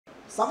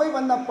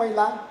सबैभन्दा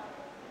पहिला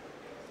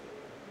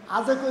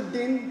आजको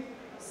दिन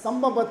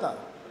सम्भवतः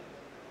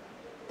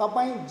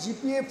तपाईं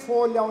जिपिए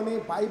 4 ल्याउने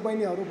भाइ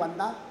बहिनीहरू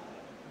भन्दा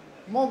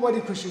म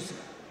बढी खुसी छु।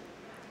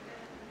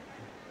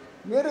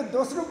 मेरो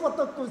दोस्रो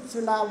पटकको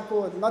चुनावको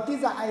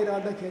नतिजा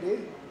आइरहँदाखेरि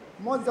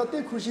म जति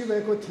खुसी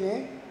भएको थिएँ,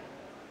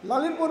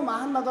 ललितपुर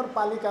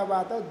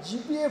महानगरपालिकाबाट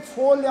जिपिए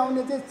 4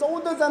 ल्याउने चाहिँ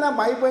 14 जना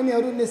भाइ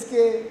बहिनीहरू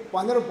निस्के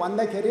भनेर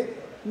भन्दाखेरि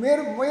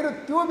मेरो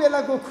त्यो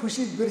बेलाको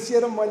खुसी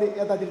बिर्सिएर मैले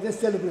यतातिर चाहिँ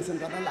सेलिब्रेसन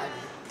गर्न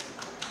लागेँ।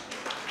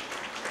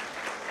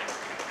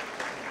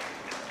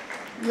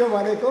 यो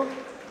भनेको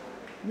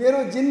मेरो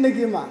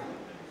जिन्दगीमा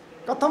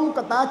कथम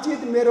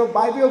कदाचित मेरो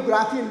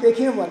बायोग्राफी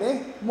लेखेँ भने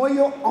म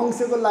यो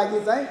अंशको लागि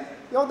चाहिँ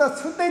एउटा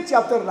छुट्टै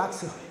च्याप्टर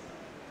राख्छु।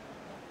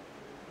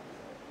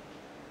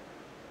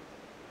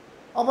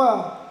 अब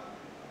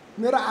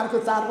मेरो अर्को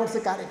 4 वर्ष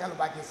कार्यकाल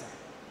बाँकी छ।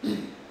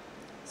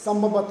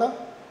 सम्भवतः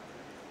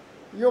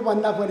यो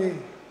भन्दा पनि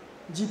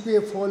जिपिए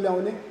 4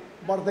 ल्याउने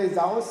बढ्दै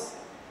जाओस्।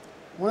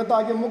 हुन त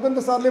अघि मुकुन्द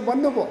सरले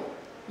भन्नुभयो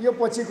यो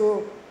पछिको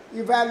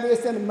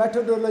evaluation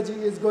methodology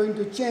is going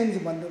to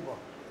change भन्नुभयो,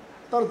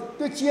 तर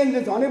त्यो चेन्ज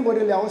झनै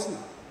बढी ल्याओस् न,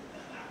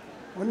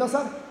 हुन्न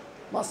सर?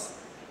 बस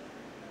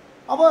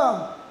अब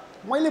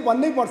मैले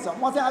भन्नै पर्छ,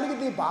 म चाहिँ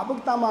अलिकति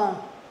भावुकतामा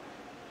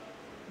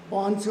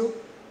बहन्छु।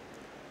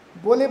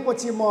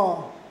 बोलेपछि म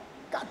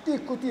काटी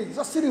कुटी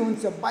जसरी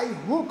हुन्छ by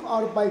hook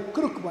or by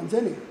crook भन्छ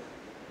नि,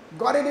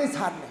 गरेरै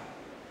छाड्ने,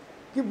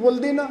 कि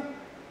बोल्दिनँ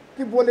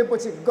कि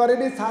बोलेपछि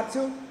गरेरै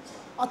छाड्छु,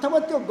 अथवा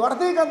त्यो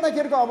गर्दै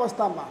गर्दाखेरिको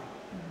अवस्थामा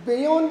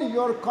बियोन्ड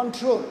योर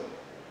कन्ट्रोल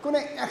कुनै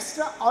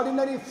एक्स्ट्रा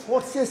अर्डिनरी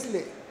फोर्सेसले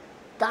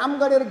काम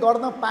गरेर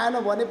गर्न पाएन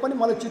भने पनि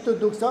मलाई चित्त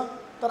दुख्छ,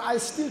 तर I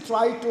still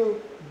try to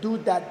do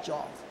that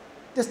जब।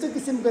 त्यस्तो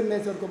किसिमको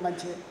नेचरको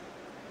मान्छे।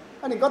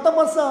 अनि गत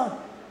वर्ष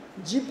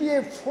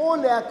जिपिए 4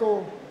 ल्याएको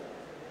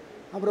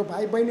हाम्रो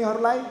भाइ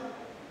बहिनीहरूलाई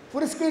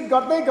पुरस्कृत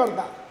गर्दै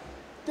गर्दा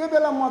त्यो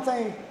बेला म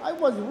चाहिँ आई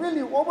वाज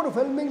रियली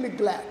ओभरवेलमिङली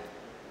ग्ल्याड।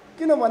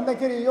 किन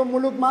भन्दाखेरि यो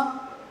मुलुकमा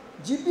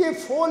जिपिए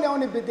 4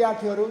 ल्याउने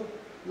विद्यार्थीहरू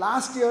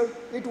last year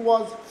it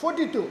was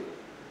 42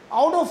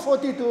 out of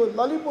 42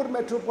 Lalitpur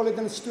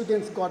metropolitan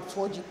students got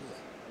 4 जिपिए।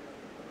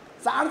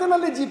 4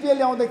 जनाले जिपिए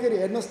ल्याउँदाखेरि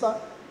हेर्नुहोस् त,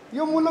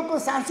 यो मुलुकको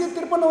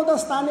 753वटा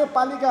स्थानीय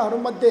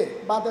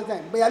पालिकाहरूमध्येबाट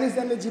चाहिँ 42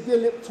 जनाले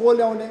जिपिए 4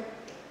 ल्याउने,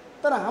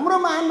 तर हाम्रो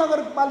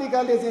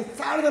महानगरपालिकाले चाहिँ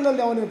 4 जना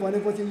ल्याउने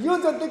भनेपछि यो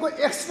जतिको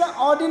एक्स्ट्रा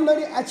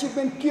अर्डिनरी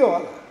एचिभमेन्ट के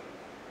होला?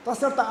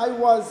 तसर्थ I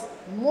was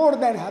more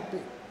than happy.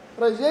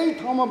 र यही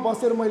ठाउँमा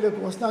बसेर मैले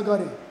घोषणा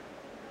गरेँ,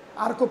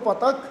 अर्को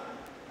पटक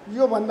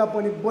योभन्दा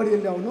पनि बढी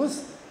ल्याउनुहोस्।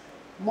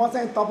 म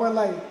चाहिँ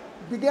तपाईँलाई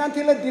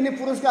विद्यार्थीलाई दिने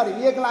पुरस्कार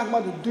 1 लाखमा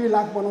 2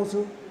 लाख बनाउँछु,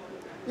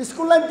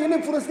 स्कुललाई दिने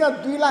पुरस्कार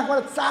 2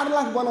 लाखबाट 4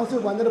 लाख बनाउँछु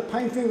भनेर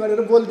फाइङ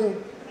गरेर बोल्थेँ।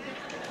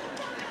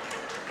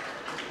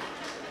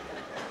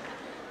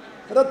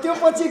 र त्यो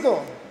पछिको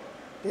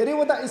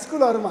धेरैवटा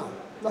स्कुलहरूमा,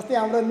 जस्तै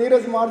हाम्रो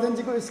निरज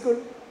महर्जनजीको स्कुल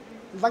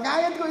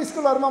लगायतको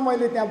स्कुलहरूमा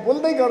मैले त्यहाँ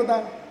बोल्दै गर्दा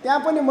त्यहाँ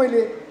पनि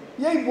मैले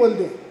यही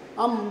बोल्थेँ,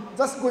 आम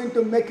just going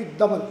to make it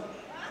double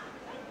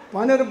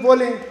भनेर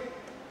बोलेँ।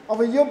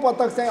 अब यो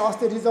पटक चाहिँ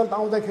अस्ति रिजल्ट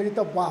आउँदाखेरि त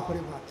बाफरे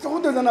बाफ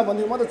 14 जना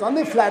भन्दै म त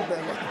झन्डै फ्ल्याट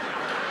भयो।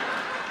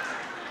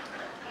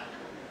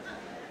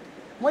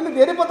 मैले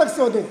धेरै पटक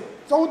सोधेँ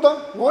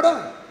 14 हो र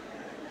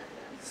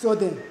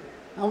सोधेँ।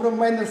 हाम्रो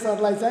महेन्द्र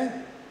सरलाई चाहिँ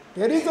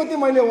धेरैचोटि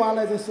मैले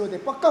उहाँलाई चाहिँ सोधेँ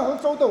पक्का हो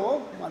 14 हो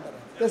भनेर।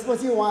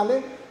 त्यसपछि उहाँले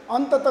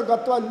अन्ततः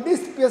गत्वा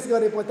लिस्ट पेस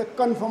गरेपछि त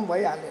कन्फर्म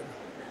भइहाल्यो।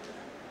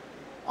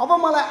 अब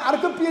मलाई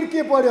अर्को पीर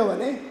के पर्यो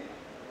भने,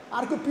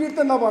 अर्को पीर त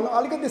नभन्नु,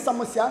 अलिकति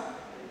समस्या,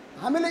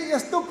 हामीले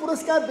यस्तो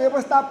पुरस्कार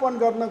व्यवस्थापन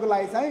गर्नको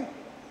लागि चाहिँ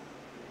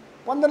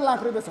 15 लाख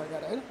रुपियाँ छ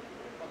अरे होइन,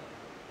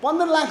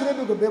 15 लाख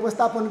रुपियाँको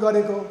व्यवस्थापन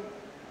गरेको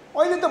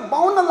अहिले त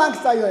 52 लाख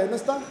चाहियो।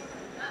 हेर्नुहोस् त,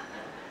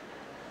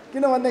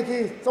 किनभनेदेखि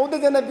 14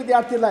 जना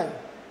विद्यार्थीलाई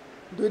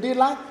 2-2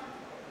 लाख,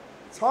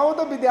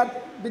 14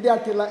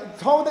 विद्यार्थीलाई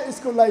 14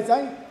 स्कुललाई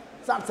चाहिँ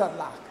 4-4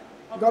 लाख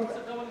गर्दा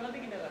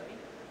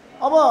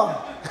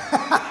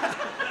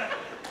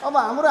अब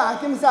हाम्रो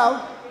हाकिम साहब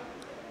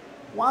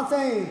उहाँ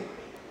चाहिँ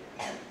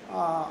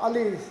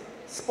अलि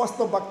स्पष्ट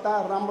वक्ता,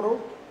 राम्रो,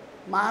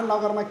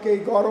 महानगरमा केही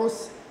गरोस्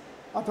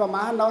अथवा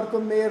महानगरको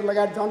मेयर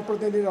लगायत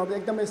जनप्रतिनिधिहरू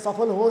एकदमै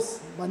सफल होस्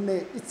भन्ने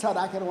इच्छा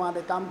राखेर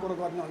उहाँले काम कुरो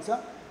गर्नुहुन्छ।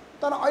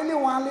 तर अहिले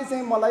उहाँले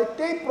चाहिँ मलाई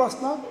त्यही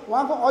प्रश्न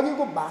उहाँको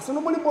अघिको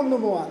भाषणमा पनि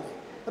बोल्नुभयो उहाँले,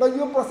 र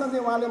यो प्रश्न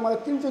चाहिँ उहाँले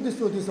मलाई 3 चोटि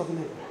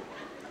सोधिसक्नुभयो।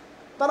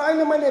 तर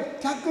अहिले मैले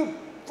ठ्याक्कै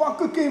पक्क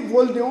केही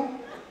बोलिदिउँ,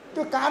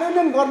 त्यो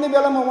कार्यान्वयन गर्ने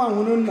बेलामा उहाँ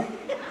हुनुहुन्न।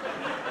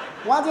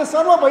 उहाँ चाहिँ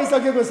सर्व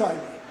भइसकेको छ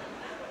अहिले।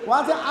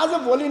 उहाँ चाहिँ आज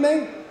भोलि नै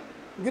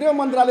गृह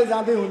मन्त्रालय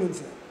जाँदै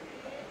हुनुहुन्छ।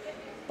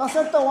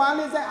 तसर्थ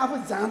उहाँले चाहिँ आफू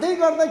जाँदै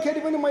गर्दाखेरि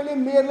पनि मैले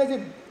मेयरले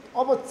चाहिँ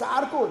अब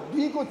 4 को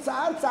 2 को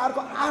 4, 4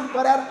 को 8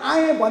 गराएर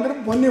आएँ भनेर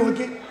भन्ने हो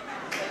कि?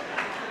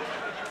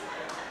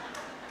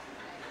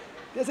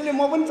 त्यसैले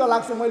म पनि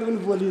चलाक छु, मैले पनि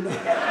बोलिनँ।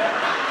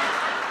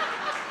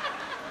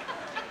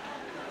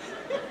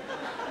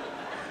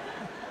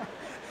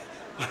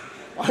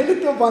 अहिले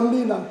त्यो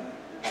भन्दिनँ।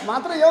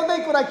 मात्र एउटै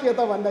कुरा के त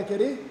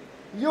भन्दाखेरि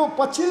यो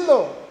पछिल्लो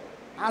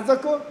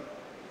आजको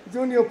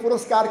जुन यो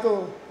पुरस्कारको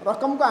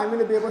रकमको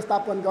हामीले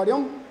व्यवस्थापन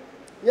गर्यौं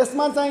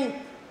यसमा चाहिँ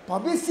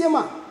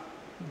भविष्यमा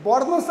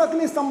बढ्न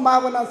सक्ने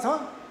सम्भावना छ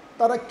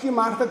तर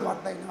किमार त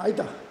घट्दैन है त।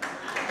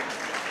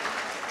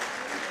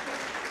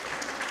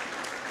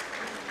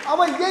 अब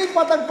यही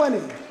पटक पनि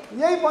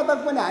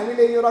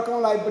हामीले यो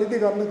रकमलाई वृद्धि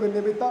गर्नको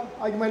निमित्त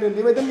अघि मैले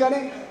निवेदन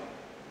गरेँ।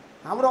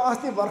 हाम्रो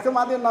अस्ति भर्खर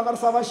मात्रै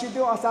नगरसभा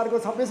सिद्धियो असारको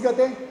 26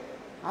 गते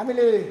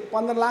हामीले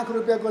 15 लाख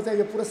रुपैयाँको चाहिँ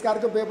यो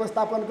पुरस्कारको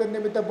व्यवस्थापनको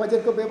निमित्त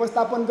बजेटको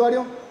व्यवस्थापन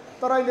गर्यौं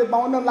तर अहिले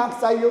 52 लाख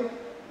चाहियो।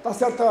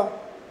 तसर्थ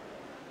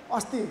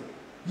अस्ति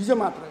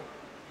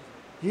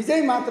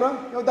हिजै मात्र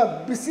एउटा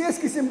विशेष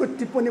किसिमको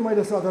टिप्पणी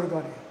मैले सदर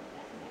गरेँ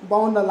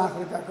 52 लाख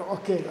रुपैयाँको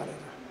ओके गरेर।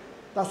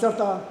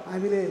 तसर्थ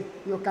हामीले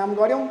यो काम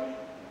गर्यौं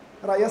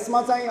र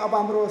यसमा चाहिँ अब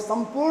हाम्रो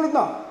सम्पूर्ण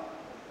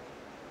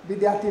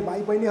विद्यार्थी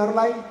भाइ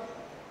बहिनीहरूलाई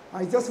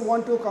I just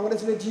want to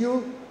congratulate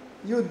you.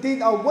 You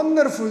did a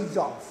wonderful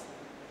job.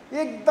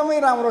 एकदमै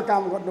राम्रो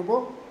काम गर्नुभयो।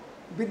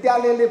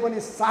 विद्यालयले पनि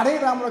साह्रै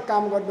राम्रो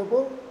काम गर्नुभयो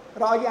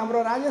र अघि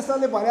हाम्रो राजेश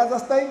सरले भने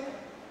जस्तै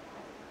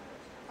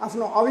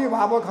आफ्नो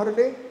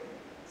अभिभावकहरूले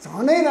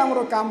झनै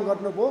राम्रो काम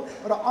गर्नुभयो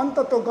र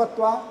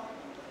अन्ततोगत्वा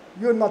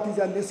यो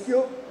नतिजा निस्क्यो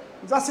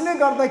जसले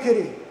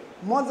गर्दाखेरि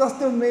म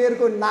जस्तो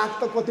मेयरको नाक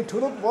त कति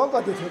ठुलो भयो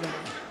कति ठुलो।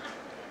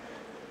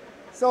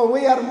 So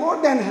we are more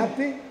than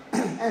happy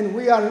and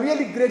we are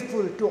really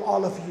grateful to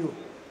all of you.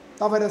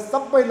 तपाईहरु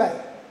सबैलाई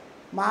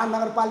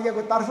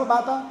महानगरपालिकाको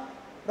तर्फबाट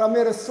र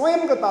मेरो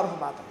स्वयंको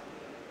तर्फबाट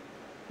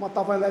म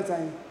तपाईलाई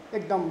चाहिँ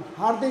एकदम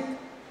हार्दिक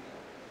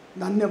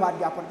धन्यवाद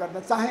ज्ञापन गर्न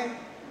चाहे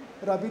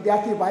र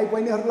विद्यार्थी भाइ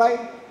बहिनीहरूलाई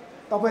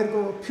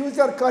तपाईहरुको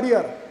फ्युचर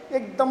करियर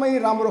एकदमै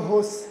राम्रो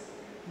होस्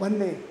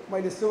भन्ने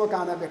मैले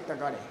शुभकामना व्यक्त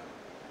गरे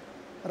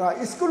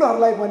र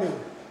स्कुलहरूलाई पनि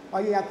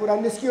अहिले यहाँ कुरा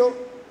निस्क्यो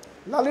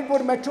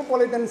Lalitpur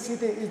metropolitan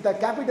city is the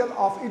capital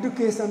of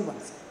education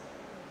भन्छ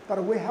तर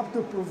we have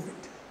to prove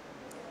it.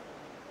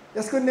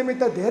 यसको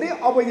निमित्त धेरै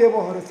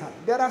अवयवहरू छन्।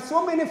 There are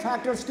so many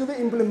factors to be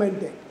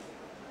implemented.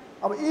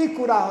 अब यी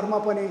कुराहरुमा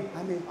पनि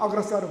हामी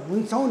अग्रसर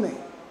हुन्छौं नै।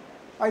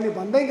 अहिले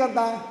भन्दै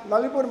गर्दा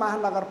ललितपुर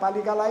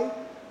महानगरपालिकालाई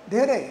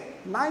धेरै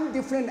 9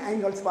 डिफरेन्ट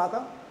एंगल्सबाट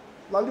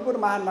ललितपुर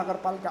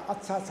महानगरपालिका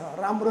अच्छा छ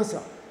राम्रो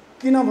छ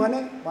किनभने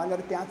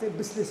भनेर त्यहाँ चाहिँ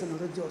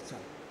विश्लेषणहरू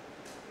जोड्छन्।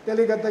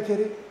 त्यसले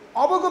गर्दाखेरि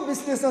अबको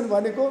विश्लेषण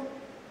भनेको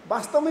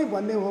वास्तवमै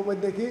भन्ने हो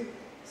भनेदेखि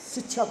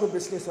शिक्षाको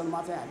विश्लेषणमा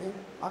चाहिँ हामी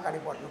अगाडि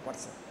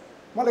बढ्नुपर्छ।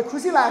 मलाई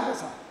खुसी लागेको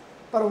छ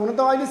तर हुन त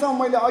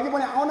अहिलेसम्म मैले अघि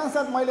पनि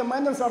आउनासाथ मैले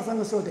महेन्द्र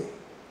सरसँग सोधेँ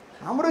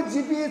हाम्रो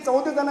जीपीए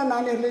 14 जना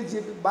नानीहरूले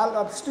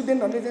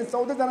स्टुडेन्टहरूले चाहिँ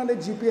 14 जनाले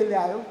जीपीए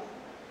ल्यायो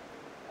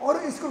अरु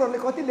स्कुलहरूले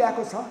कति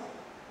ल्याएको छ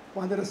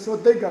भनेर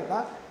सोध्दै गर्दा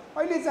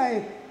अहिले चाहिँ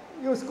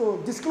यसको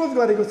डिस्क्लोज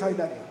गरेको छैन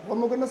रे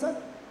भन्नुको सर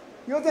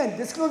यो चाहिँ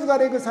डिस्क्लोज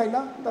गरेको छैन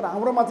तर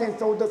हाम्रोमा चाहिँ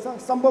 14 छ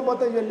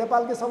सम्भवतः यो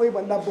नेपालकै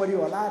सबैभन्दा बढी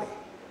होला रे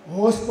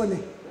होस् पनि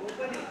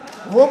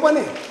हो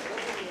पनि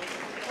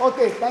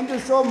okay thank you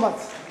so much.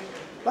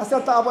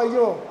 तसर्थ अब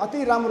यो अति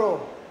राम्रो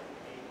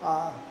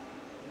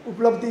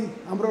उपलब्धि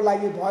हाम्रो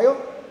लागि भयो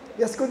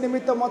यसको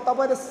निमित्त म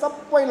तपाईहरु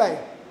सबैलाई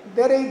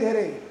धेरै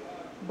धेरै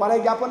बधाई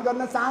ज्ञापन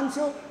गर्न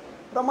चाहन्छु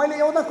र मैले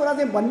एउटा कुरा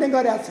चाहिँ भन्ने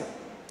गरेको छु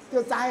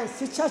त्यो चाहे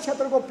शिक्षा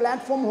क्षेत्रको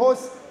प्लेटफर्म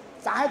होस्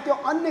चाहे त्यो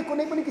अन्य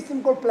कुनै पनि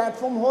किसिमको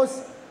प्लेटफर्म होस्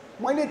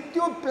मैले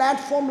त्यो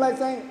प्लेटफर्मलाई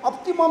चाहिँ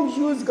अप्टिमम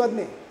युज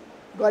गर्ने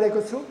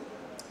गरेको छु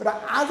र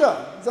आज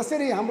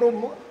जसरी हाम्रो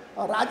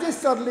राजेश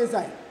सरले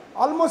चाहिँ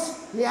almost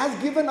he has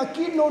given a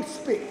keynote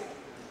speech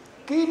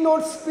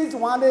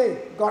उहाँले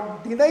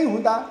दिँदै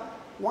हुँदा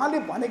उहाँले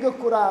भनेको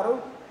कुराहरू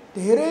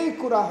धेरै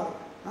कुराहरू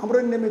हाम्रो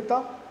निमित्त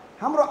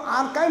हाम्रो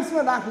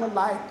आर्काइभ्समा राख्न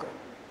लायकको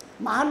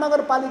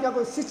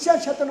महानगरपालिकाको शिक्षा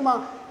क्षेत्रमा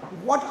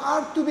what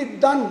are to be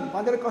done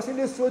भनेर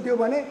कसैले सोध्यो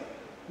भने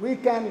we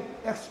can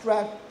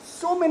extract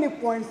so many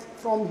points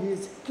from his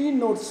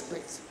keynote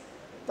speech।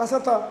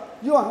 तसर्थ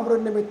यो हाम्रो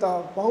निमित्त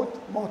बहुत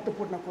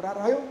महत्त्वपूर्ण कुरा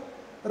रह्यो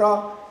र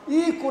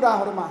यी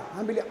कुराहरुमा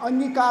हामीले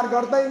अंगीकार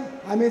गर्दै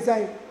हामी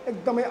चाहिँ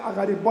एकदमै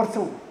अगाडि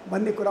बढ्छौं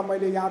भन्ने कुरा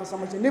मैले यहाँहरु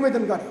समक्ष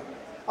निवेदन गरे।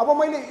 अब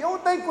मैले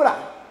एउटै कुरा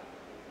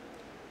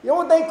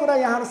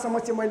यहाँहरु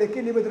समक्ष मैले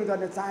के निवेदन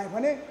गर्न चाहे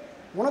भने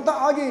हुन त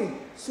अघि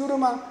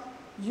सुरुमा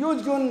यो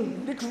जुन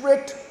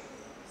लिटरेट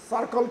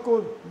सर्कलको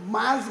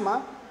माझमा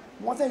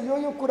म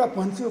चाहिँ यो कुरा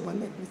भन्छु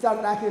भन्ने विचार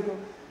राखेको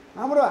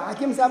हाम्रो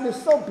हाकिम साहबले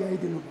सब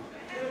भ्याइदिनु भयो।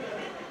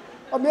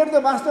 अब मेरो त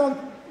वास्तवमा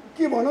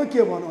के भनौं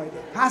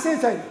अहिले खासै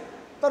छैन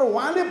तर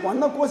उहाँले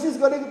भन्न कोसिस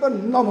गरेको त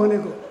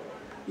नभनेको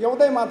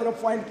एउटै मात्र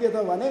पोइन्ट के त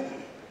भने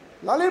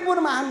ललितपुर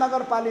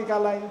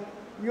महानगरपालिकालाई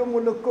यो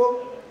मुलुकको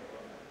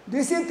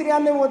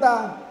 293 वटा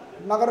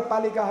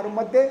नगरपालिकाहरू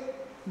मध्ये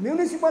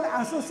municipal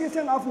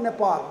association of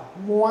Nepal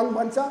Mohan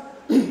भन्छ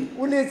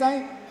उले चाहिँ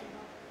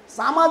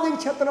सामाजिक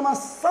क्षेत्रमा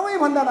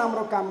सबैभन्दा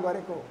राम्रो काम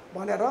गरेको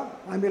भनेर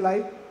हामीलाई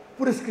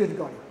पुरस्कृत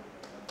गर्यो।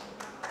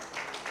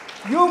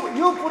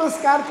 यो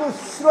पुरस्कारको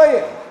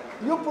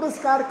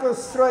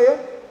श्रेय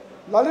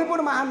ललितपुर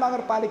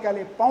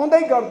महानगरपालिकाले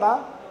पाउँदै गर्दा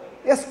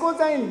यसको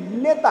चाहिँ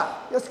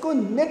यसको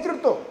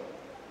नेतृत्व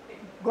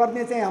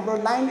गर्ने चाहिँ हाम्रो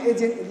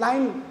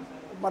लाइन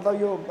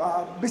मतलब यो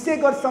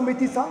विषयगत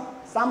समिति छ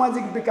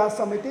सामाजिक विकास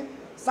समिति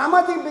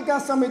सामाजिक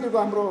विकास समितिको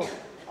हाम्रो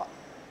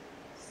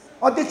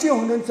अध्यक्ष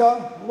हुनुहुन्छ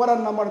वडा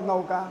नम्बर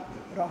 9 का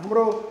र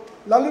हाम्रो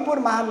ललितपुर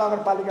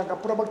महानगरपालिकाका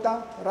प्रवक्ता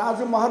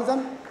राजु महर्जन।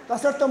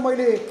 तसर्थ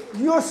मैले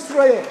यो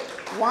श्रेय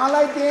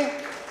उहाँलाई दिएँ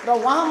र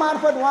उहाँ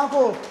मार्फत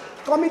उहाँको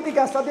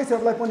कमिटीका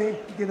सदस्यहरूलाई पनि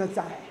दिन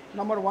चाहे।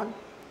 नम्बर 1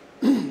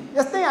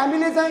 यस्तै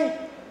हामीले चाहिँ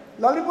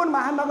ललितपुर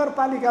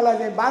महानगरपालिकालाई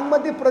चाहिँ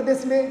बागमती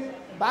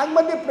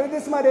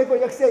प्रदेशमा रहेको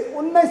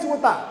 119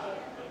 वटा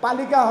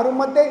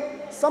पालिकाहरूमध्ये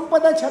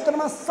सम्पदा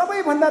क्षेत्रमा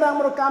सबैभन्दा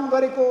राम्रो काम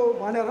गरेको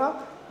भनेर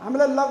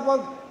हामीलाई लगभग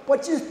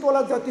 25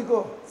 तोला जतिको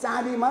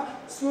चाँदीमा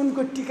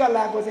सुनको टीका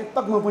लागेको चाहिँ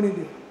तकमा पनि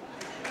दियो।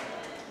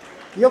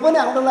 यो पनि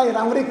हाम्रो लागि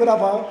राम्रै कुरा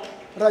भयो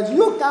र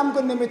यो कामको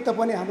निमित्त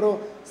पनि हाम्रो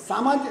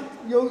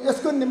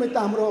यसको निमित्त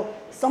हाम्रो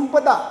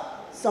सम्पदा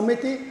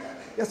समिति,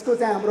 यसको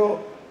चाहिँ हाम्रो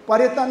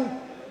पर्यटन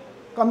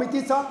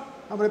कमिटी छ,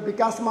 हाम्रो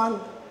विकासमान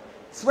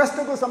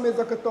श्रेष्ठको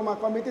संयोजकत्वमा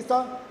कमिटी छ।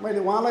 मैले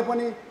उहाँलाई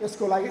पनि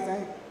यसको लागि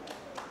चाहिँ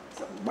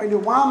मैले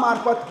उहाँ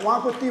मार्फत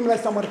उहाँको टिमलाई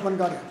समर्पण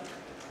गरेँ।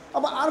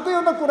 अब अर्को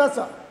एउटा कुरा छ,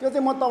 त्यो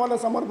चाहिँ म तपाईँलाई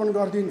समर्पण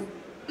गर्दिनँ।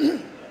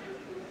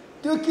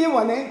 त्यो के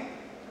भने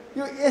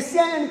यो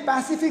एसिया एन्ड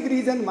पेसिफिक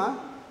रिजनमा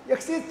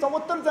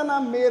 174 जना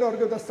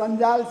मेयरहरूको त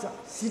सञ्जाल छ,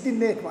 सिटी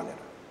नेट भनेर।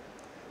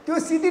 त्यो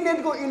सिटी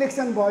नेटको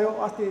इलेक्सन भयो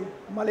अस्ति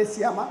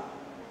मलेसियामा,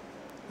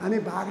 हामी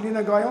भाग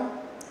लिन गयौँ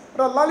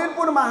र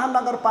ललितपुर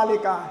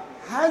महानगरपालिका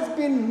has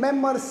been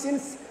member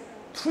since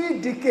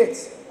 3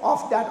 decades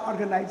of that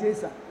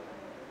organization।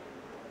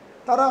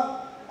 तर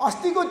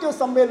अस्तिको त्यो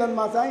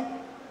सम्मेलनमा चाहिँ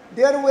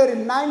there were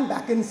 9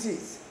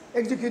 vacancies,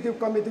 एक्जिक्युटिभ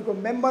कमिटीको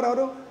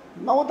मेम्बरहरू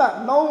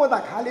 9 वटा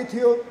खाली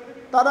थियो।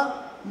 तर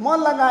म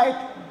लगायत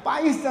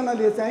 22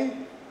 जनाले चाहिँ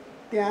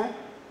त्यहाँ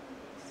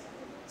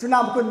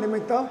चुनावको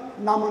निमित्त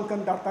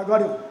नामाङ्कन दर्ता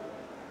गर्यौँ।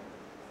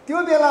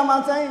 त्यो बेलामा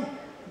चाहिँ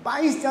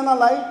 22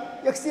 जनालाई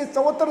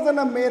 174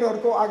 जना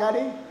मेयरहरूको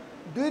अगाडि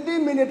 2-2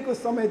 मिनटको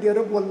समय दिएर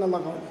बोल्न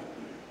लगाउने।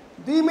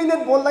 2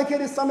 मिनट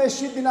बोल्दाखेरि समय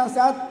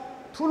सिद्धिनासाथ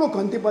ठुलो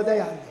घन्टी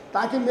बजाइहाल्ने,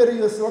 ताकि मेरो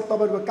यो स्वर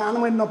तपाईँको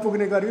कानमा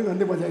नपुग्ने गरी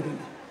घन्टी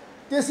बजाइदिने।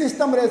 त्यो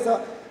सिस्टम रहेछ।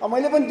 अब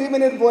मैले पनि 2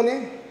 मिनट बोलेँ,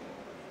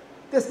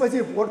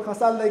 त्यसपछि भोट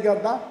खसाल्दै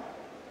गर्दा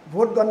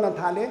भोट गर्न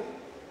थालेँ।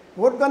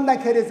 भोट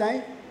गर्दाखेरि चाहिँ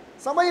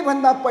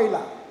सबैभन्दा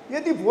पहिला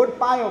यदि भोट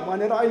पायो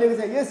भनेर अहिलेको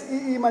चाहिँ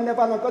एसईईमा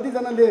नेपालमा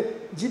कतिजनाले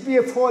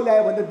जिपिए 4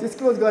 ल्यायो भनेर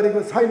डिस्क्लोज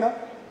गरेको छैन,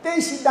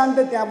 त्यही सिद्धान्त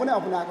त्यहाँ पनि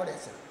अपनाएको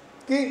रहेछ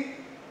कि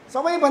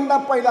सबैभन्दा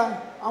पहिला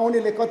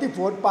आउनेले कति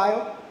भोट पायो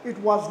इट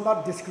वाज नट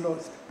डिस्क्लोज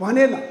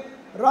भनेन।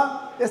 र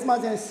यसमा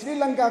चाहिँ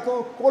श्रीलङ्काको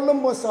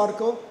कोलम्बो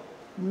सहरको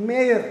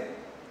मेयर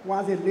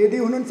उहाँ चाहिँ लेडी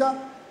हुनुहुन्छ,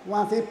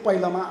 उहाँ चाहिँ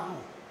पहिलामा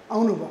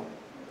आउनुभयो।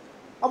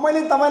 अब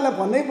मैले तपाईँलाई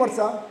भन्नै पर्छ,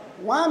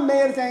 उहाँ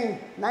मेयर चाहिँ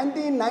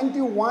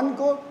 1991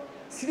 को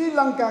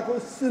श्रीलङ्काको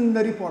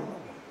सुन्दरी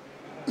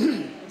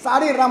पर्नुभयो।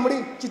 साह्रै राम्री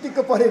चिटिक्क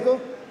परेको,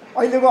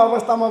 अहिलेको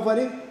अवस्थामा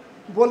पनि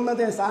बोल्न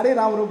चाहिँ साह्रै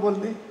राम्रो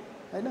बोल्ने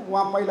हैन,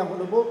 उहाँ पहिला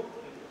हुनुभयो।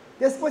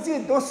 त्यसपछि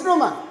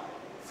दोस्रोमा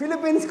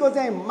फिलिपिन्सको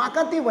चाहिँ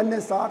माकाती भन्ने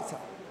सहर छ।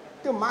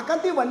 त्यो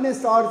माकाती भन्ने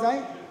सहर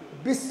चाहिँ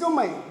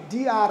विश्वमै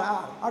DRR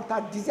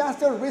अर्थात्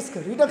डिजास्टर रिस्क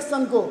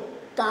रिडक्सनको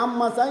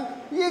काममा चाहिँ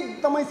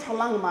एकदमै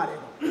छलाङ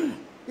मारेको,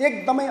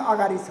 एकदमै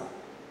अगाडि छ।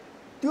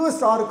 त्यो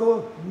सहरको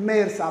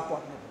मेयर साहब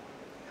पर्नुभयो।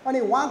 अनि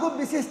उहाँको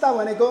विशेषता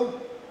भनेको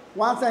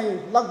उहाँ चाहिँ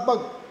लगभग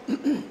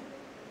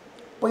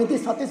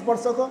 35-36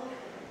 वर्षको,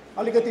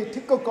 अलिकति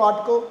ठिक्क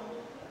कटको।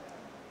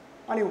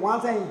 अनि उहाँ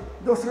चाहिँ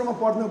दोस्रोमा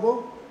पर्नुभयो।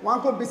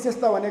 उहाँको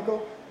विशेषता भनेको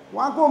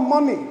उहाँको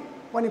मम्मी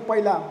पनि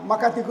पहिला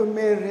माकातीको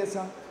मेयर रहेछ,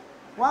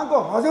 उहाँको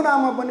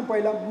हजुरआमा पनि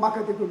पहिला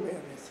माकातीको मेयर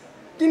रहेछ,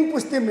 3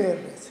 पुस्ते मेयर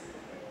रहेछ।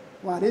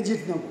 उहाँले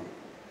जित्नुभयो।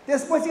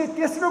 त्यसपछि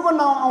तेस्रोको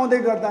नाम आउँदै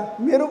गर्दा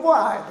मेरो पो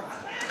आयो।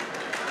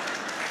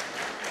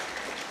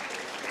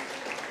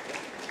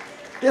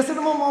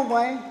 तेस्रोमा म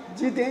भएँ,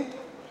 जितेँ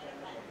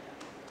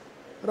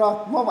र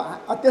म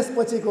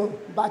त्यसपछिको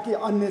बाँकी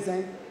अन्य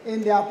चाहिँ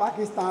इन्डिया,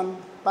 पाकिस्तान,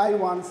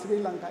 ताइवान,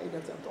 श्रीलङ्का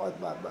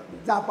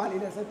यिनीहरू जापान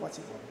यिनीहरू चाहिँ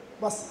पछि।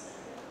 बस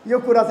यो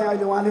कुरा चाहिँ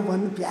अहिले उहाँले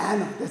भन्नु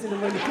भ्याएन, त्यसैले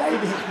मैले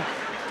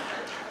भ्याइदिएँ।